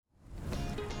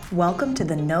Welcome to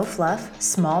the No Fluff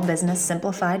Small Business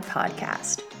Simplified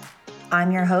podcast. I'm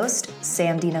your host,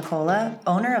 Sam DiNicola,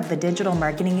 owner of the digital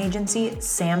marketing agency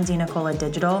Sam DiNicola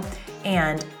Digital,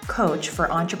 and coach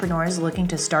for entrepreneurs looking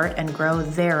to start and grow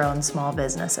their own small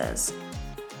businesses.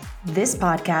 This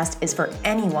podcast is for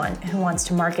anyone who wants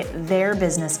to market their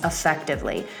business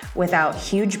effectively without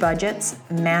huge budgets,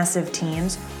 massive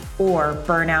teams, or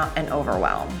burnout and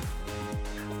overwhelm.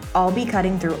 I'll be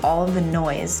cutting through all of the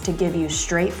noise to give you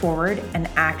straightforward and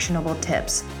actionable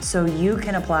tips so you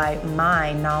can apply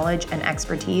my knowledge and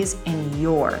expertise in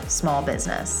your small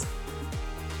business.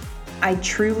 I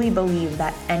truly believe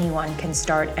that anyone can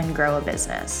start and grow a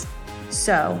business.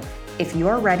 So, if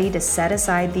you're ready to set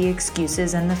aside the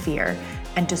excuses and the fear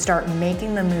and to start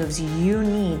making the moves you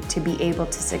need to be able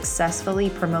to successfully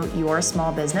promote your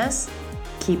small business,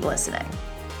 keep listening.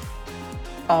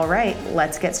 All right,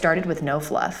 let's get started with No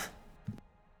Fluff.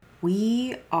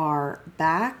 We are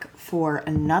back for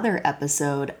another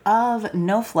episode of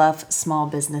No Fluff Small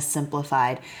Business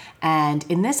Simplified. And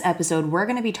in this episode, we're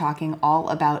going to be talking all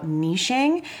about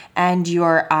niching and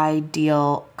your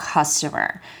ideal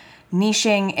customer.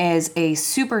 Niching is a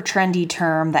super trendy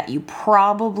term that you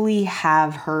probably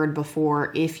have heard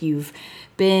before if you've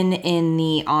been in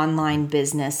the online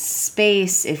business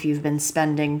space, if you've been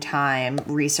spending time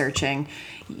researching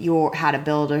how to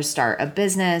build or start a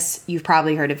business. You've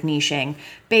probably heard of niching.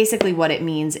 Basically what it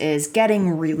means is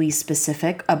getting really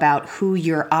specific about who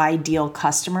your ideal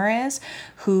customer is,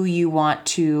 who you want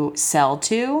to sell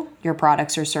to, your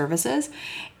products or services,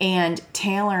 and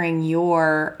tailoring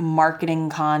your marketing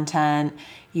content,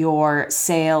 your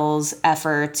sales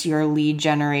efforts, your lead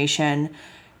generation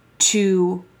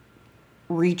to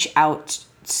reach out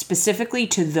specifically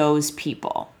to those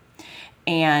people.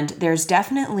 And there's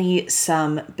definitely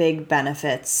some big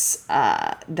benefits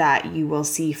that you will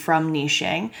see from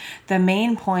niching. The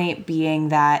main point being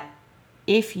that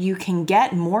if you can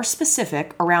get more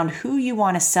specific around who you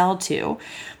want to sell to,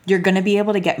 you're going to be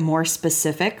able to get more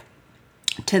specific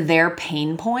to their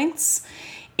pain points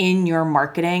in your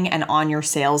marketing and on your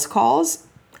sales calls,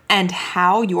 and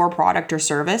how your product or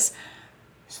service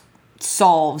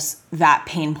solves that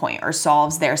pain point or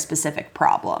solves their specific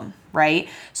problem, right?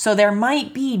 So there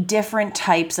might be different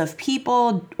types of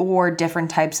people or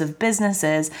different types of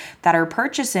businesses that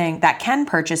can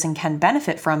purchase and can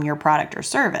benefit from your product or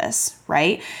service,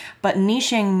 right? But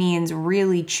niching means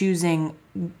really choosing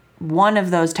one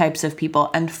of those types of people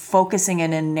and focusing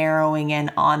in and narrowing in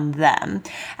on them,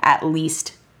 at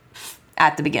least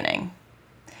at the beginning.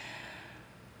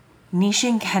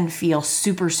 Niching can feel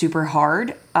super, super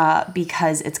hard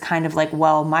because it's kind of like,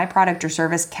 well, my product or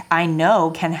service I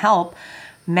know can help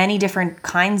many different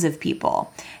kinds of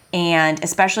people. And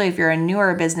especially if you're a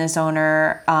newer business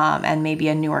owner and maybe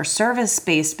a newer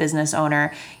service-based business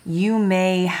owner, you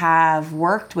may have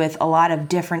worked with a lot of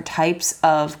different types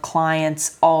of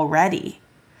clients already,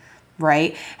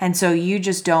 right? And so you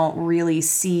just don't really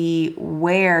see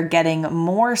where getting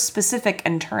more specific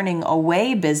and turning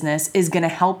away business is going to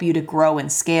help you to grow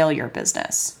and scale your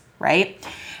business, right?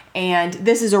 And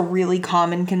this is a really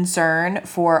common concern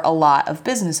for a lot of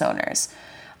business owners.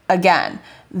 Again,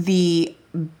 the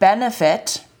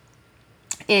benefit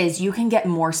is you can get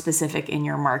more specific in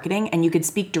your marketing and you could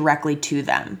speak directly to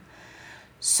them.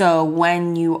 So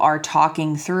when you are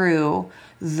talking through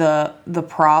the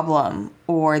problem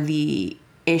or the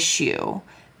issue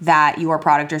that your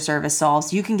product or service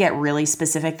solves, you can get really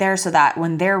specific there so that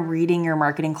when they're reading your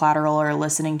marketing collateral or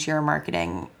listening to your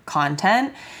marketing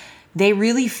content, they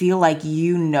really feel like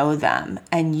you know them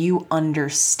and you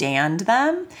understand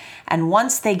them. And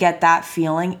once they get that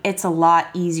feeling, it's a lot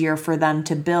easier for them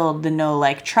to build the know,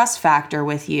 like, trust factor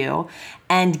with you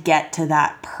and get to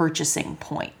that purchasing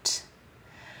point.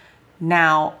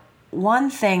 Now, one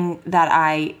thing that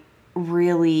I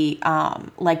really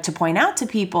like to point out to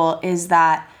people is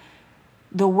that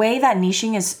the way that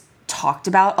niching is talked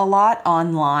about a lot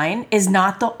online is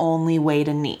not the only way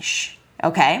to niche,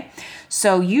 okay?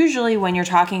 So usually when you're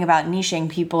talking about niching,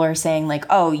 people are saying like,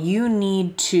 oh, you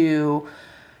need to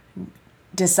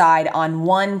decide on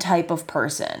one type of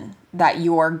person that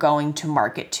you're going to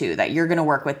market to, that you're going to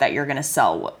work with, that you're going to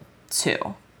sell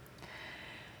to.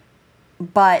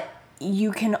 But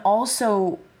you can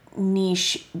also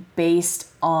niche based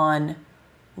on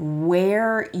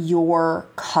where your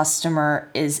customer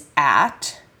is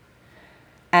at.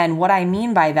 And what I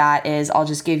mean by that is, I'll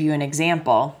just give you an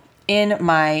example. In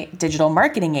my digital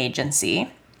marketing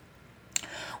agency,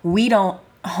 we don't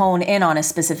hone in on a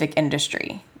specific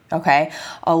industry, okay?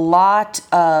 A lot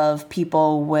of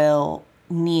people will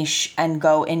niche and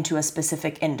go into a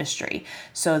specific industry.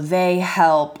 So they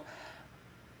help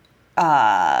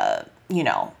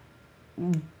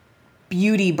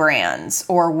beauty brands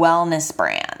or wellness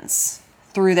brands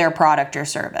through their product or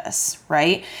service,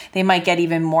 right? They might get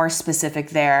even more specific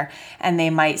there, and they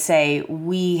might say,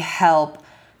 we help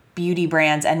beauty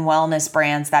brands and wellness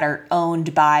brands that are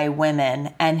owned by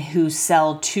women and who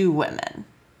sell to women.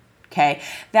 Okay,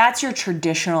 that's your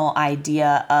traditional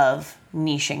idea of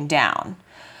niching down.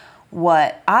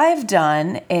 What I've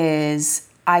done is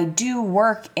I do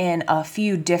work in a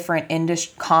few different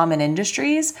common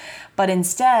industries, but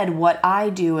instead what I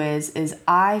do is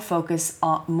I focus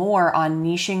more on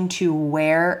niching to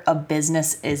where a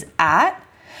business is at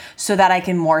so that I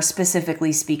can more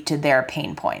specifically speak to their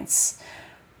pain points.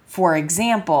 For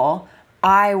example,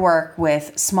 I work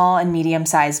with small and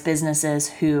medium-sized businesses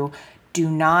who do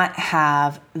not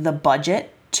have the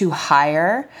budget to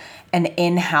hire an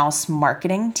in-house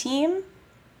marketing team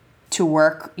to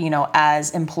work,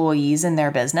 as employees in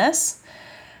their business,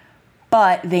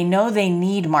 but they know they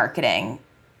need marketing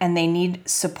and they need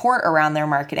support around their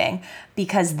marketing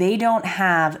because they don't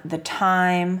have the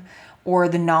time or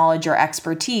the knowledge or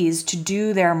expertise to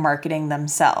do their marketing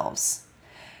themselves.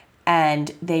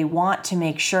 And they want to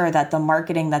make sure that the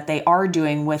marketing that they are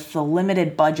doing with the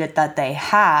limited budget that they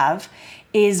have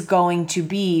is going to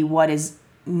be what is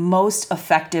most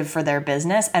effective for their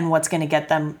business and what's going to get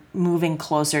them moving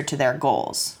closer to their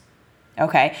goals.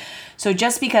 Okay, so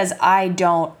just because I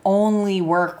don't only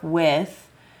work with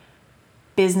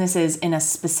businesses in a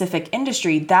specific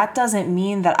industry, that doesn't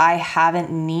mean that I haven't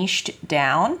niched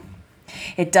down.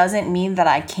 It doesn't mean that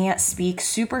I can't speak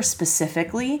super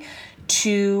specifically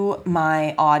to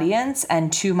my audience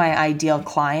and to my ideal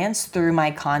clients through my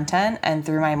content and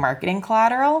through my marketing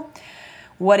collateral.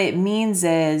 What it means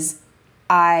is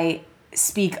I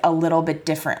speak a little bit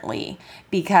differently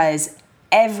because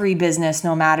every business,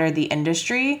 no matter the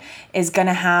industry, is going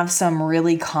to have some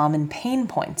really common pain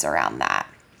points around that,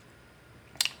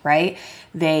 right?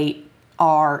 They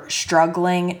are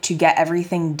struggling to get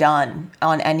everything done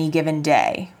on any given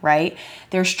day, right?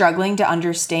 They're struggling to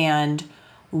understand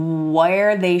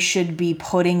where they should be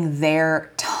putting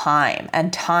their time.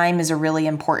 And time is a really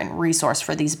important resource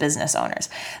for these business owners.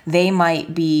 They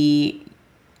might be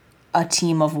a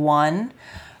team of one.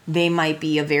 They might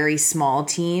be a very small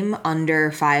team,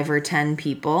 under 5 or 10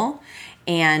 people.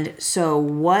 And so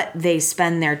what they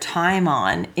spend their time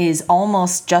on is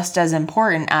almost just as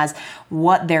important as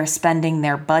what they're spending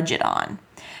their budget on.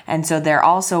 And so they're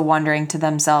also wondering to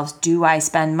themselves, do I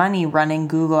spend money running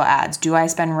Google ads? Do I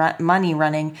spend money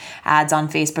running ads on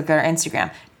Facebook or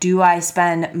Instagram? Do I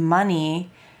spend money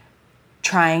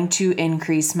trying to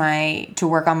to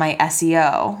work on my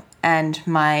SEO and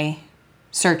my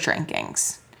search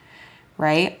rankings,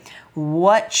 right?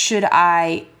 What should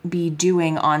I be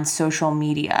doing on social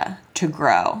media to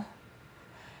grow?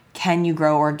 Can you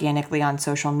grow organically on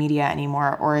social media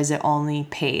anymore, or is it only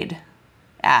paid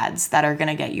ads that are going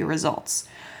to get you results?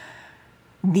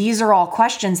 These are all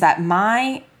questions that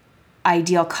my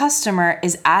ideal customer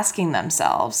is asking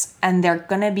themselves, and they're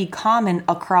going to be common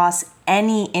across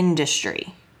any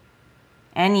industry.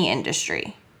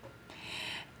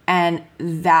 And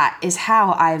that is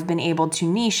how I've been able to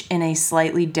niche in a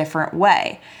slightly different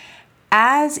way.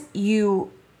 As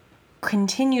you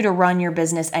continue to run your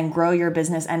business and grow your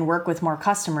business and work with more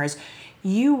customers,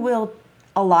 you will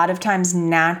a lot of times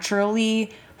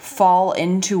naturally fall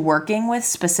into working with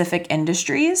specific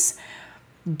industries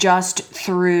just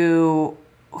through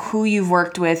who you've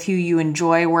worked with, who you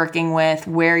enjoy working with,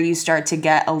 where you start to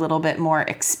get a little bit more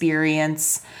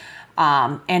experience,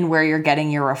 and where you're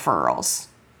getting your referrals,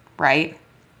 right?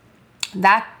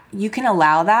 That you can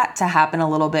allow that to happen a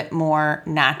little bit more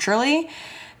naturally.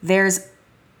 There's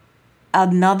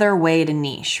another way to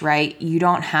niche, right? You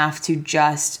don't have to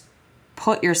just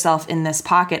put yourself in this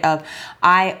pocket of,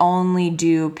 I only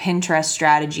do Pinterest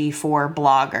strategy for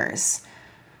bloggers.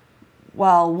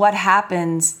 Well, what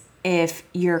happens if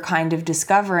you're kind of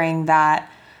discovering that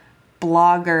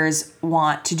bloggers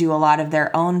want to do a lot of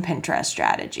their own Pinterest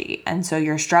strategy, and so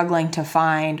you're struggling to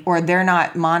find, or they're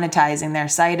not monetizing their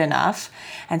site enough,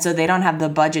 and so they don't have the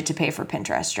budget to pay for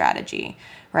Pinterest strategy,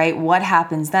 right? What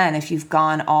happens then if you've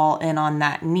gone all in on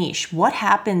that niche? What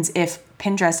happens if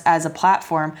Pinterest as a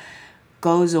platform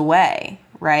goes away,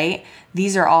 right?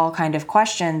 These are all kind of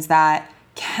questions that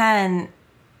can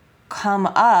come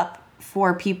up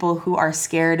for people who are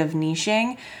scared of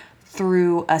niching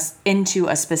into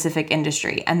a specific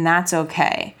industry, and that's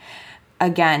okay.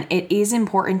 Again, it is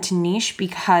important to niche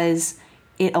because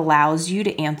it allows you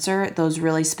to answer those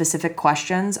really specific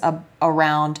questions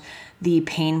around the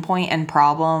pain point and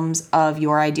problems of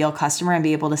your ideal customer and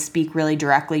be able to speak really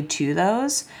directly to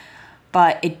those.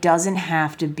 but it doesn't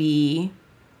have to be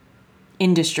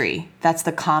industry. That's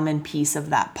the common piece of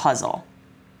that puzzle.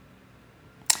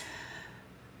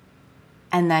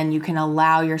 And then you can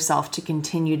allow yourself to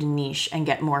continue to niche and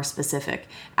get more specific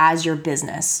as your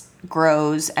business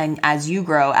grows and as you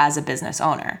grow as a business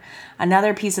owner.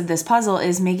 Another piece of this puzzle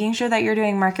is making sure that you're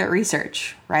doing market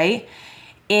research, right?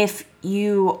 If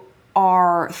you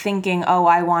are thinking, oh,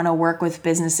 I want to work with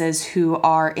businesses who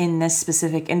are in this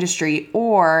specific industry,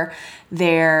 or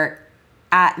they're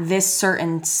at this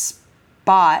certain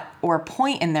spot or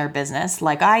point in their business,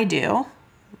 like I do,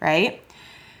 right?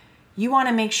 You want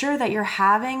to make sure that you're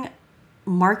having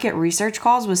market research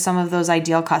calls with some of those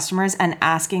ideal customers and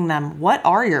asking them, what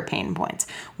are your pain points?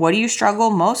 What do you struggle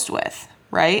most with,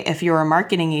 right? If you're a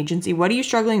marketing agency, what are you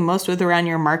struggling most with around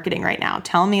your marketing right now?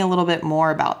 Tell me a little bit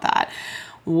more about that.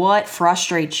 What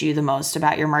frustrates you the most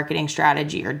about your marketing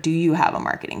strategy, or do you have a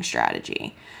marketing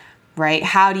strategy, right?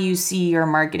 How do you see your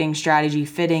marketing strategy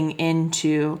fitting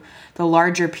into the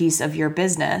larger piece of your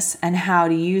business? And how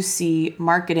do you see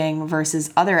marketing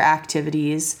versus other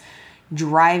activities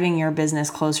driving your business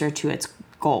closer to its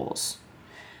goals?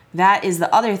 That is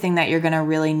the other thing that you're going to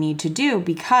really need to do,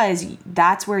 because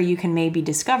that's where you can maybe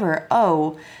discover,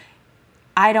 oh,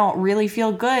 I don't really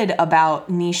feel good about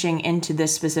niching into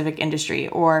this specific industry,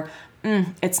 or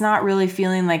it's not really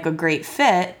feeling like a great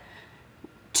fit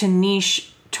to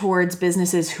niche towards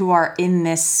businesses who are in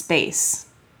this space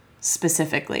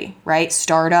specifically, right?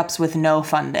 Startups with no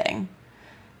funding.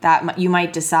 That you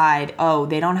might decide, oh,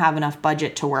 they don't have enough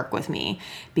budget to work with me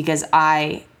because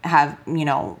I have,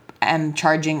 am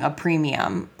charging a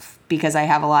premium because I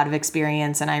have a lot of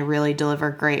experience and I really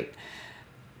deliver great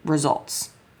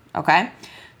results. Okay?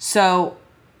 So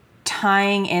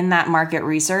tying in that market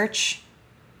research,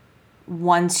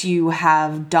 once you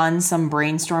have done some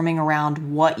brainstorming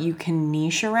around what you can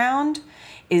niche around,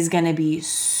 is going to be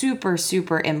super,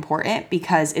 super important,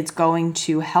 because it's going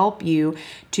to help you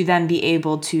to then be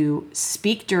able to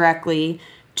speak directly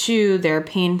to their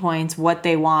pain points, what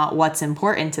they want, what's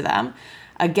important to them.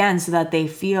 Again, so that they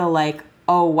feel like,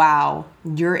 oh, wow,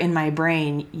 you're in my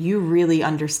brain. You really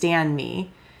understand me.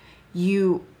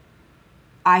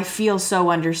 I feel so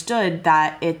understood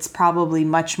that it's probably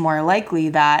much more likely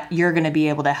that you're going to be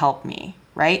able to help me,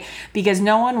 right? Because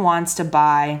no one wants to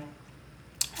buy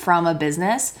from a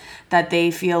business that they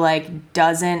feel like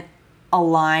doesn't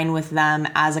align with them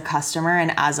as a customer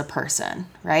and as a person,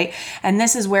 right? And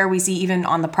this is where we see, even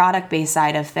on the product-based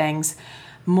side of things,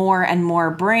 more and more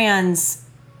brands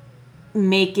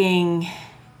making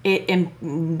it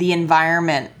in the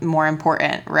environment more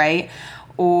important, right?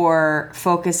 Or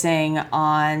focusing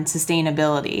on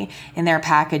sustainability in their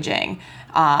packaging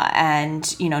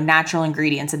and natural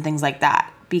ingredients and things like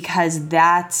that, because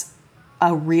that's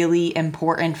a really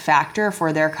important factor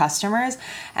for their customers,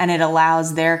 and it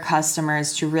allows their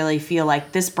customers to really feel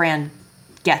like this brand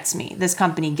gets me, this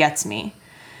company gets me,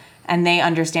 and they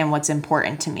understand what's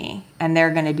important to me, and they're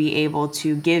going to be able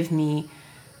to give me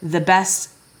the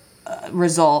best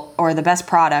result or the best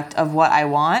product of what I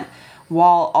want,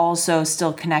 while also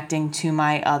still connecting to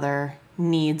my other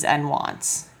needs and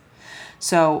wants.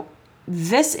 So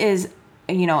this is,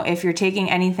 if you're taking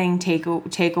anything, take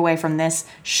away from this,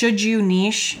 should you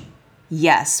niche?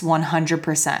 Yes,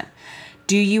 100%.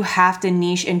 Do you have to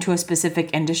niche into a specific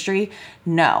industry?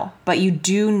 No, but you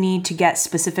do need to get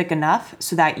specific enough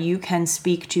so that you can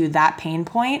speak to that pain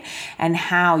point and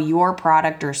how your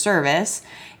product or service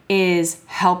is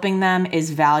helping them,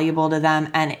 is valuable to them,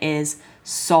 and is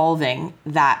solving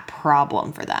that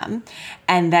problem for them.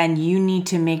 And then you need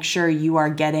to make sure you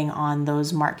are getting on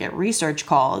those market research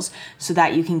calls so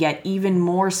that you can get even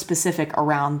more specific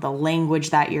around the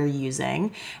language that you're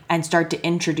using, and start to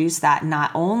introduce that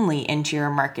not only into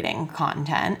your marketing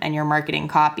content and your marketing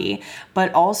copy,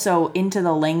 but also into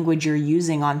the language you're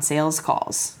using on sales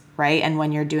calls, right? And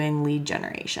when you're doing lead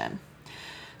generation.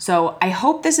 So I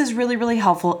hope this is really, really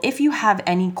helpful. If you have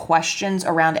any questions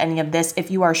around any of this,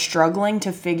 if you are struggling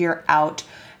to figure out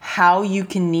how you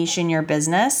can niche in your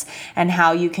business and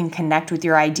how you can connect with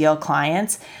your ideal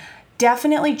clients,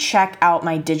 definitely check out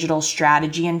my digital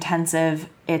strategy intensive.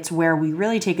 It's where we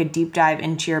really take a deep dive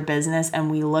into your business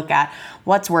and we look at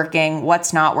what's working,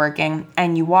 what's not working,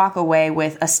 and you walk away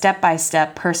with a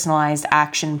step-by-step personalized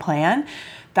action plan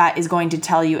that is going to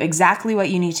tell you exactly what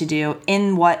you need to do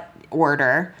in what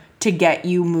order to get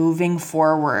you moving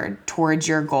forward towards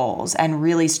your goals and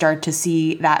really start to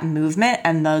see that movement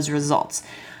and those results.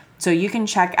 So you can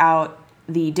check out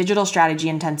the Digital Strategy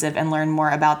Intensive and learn more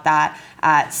about that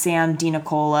at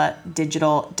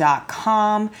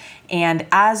samdinacoladigital.com. And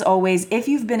as always, if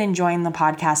you've been enjoying the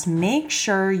podcast, make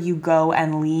sure you go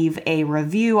and leave a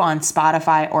review on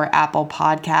Spotify or Apple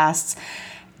Podcasts.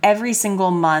 Every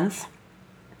single month,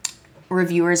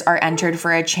 reviewers are entered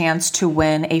for a chance to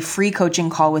win a free coaching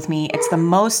call with me. It's the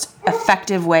most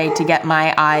effective way to get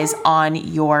my eyes on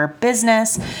your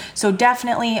business. So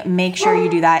definitely make sure you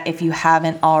do that if you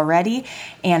haven't already.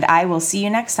 And I will see you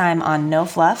next time on No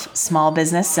Fluff, Small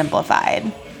Business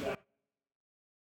Simplified.